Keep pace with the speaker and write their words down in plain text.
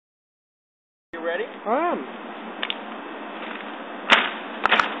you ready? I am.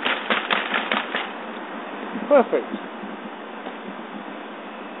 Perfect.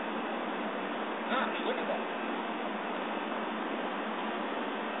 Gosh, look at that.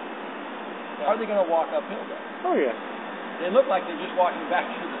 How are they going to walk uphill though? Oh yeah. They look like they're just walking back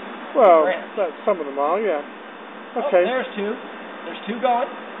through the branch. Some of them are, yeah. Oh, Okay. there's two. There's two going.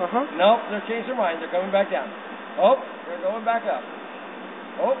 Nope, they've changed their mind. They're coming back down. Oh, they're going back up.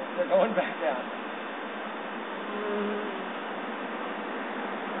 Oh, they're going back down.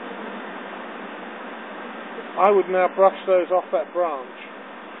 I would now brush those off that branch.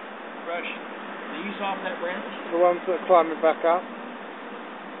 Brush these off that branch? The ones that are climbing back up.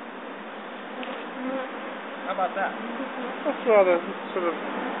 How about that? That's rather sort of...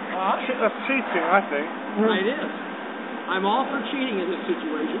 That's cheating, I think. It is. I'm all for cheating in this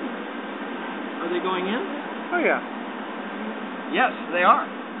situation. Are they going in? Oh, yeah. Yes, they are.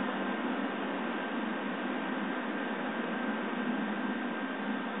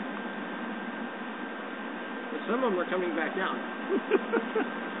 But some of them are coming back down.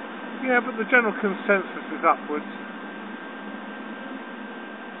 Yeah, but the general consensus is upwards.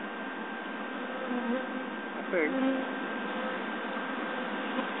 I think.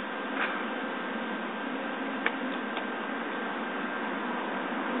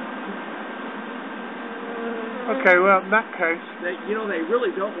 Okay, well, in that case... They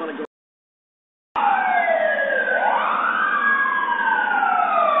really don't want to go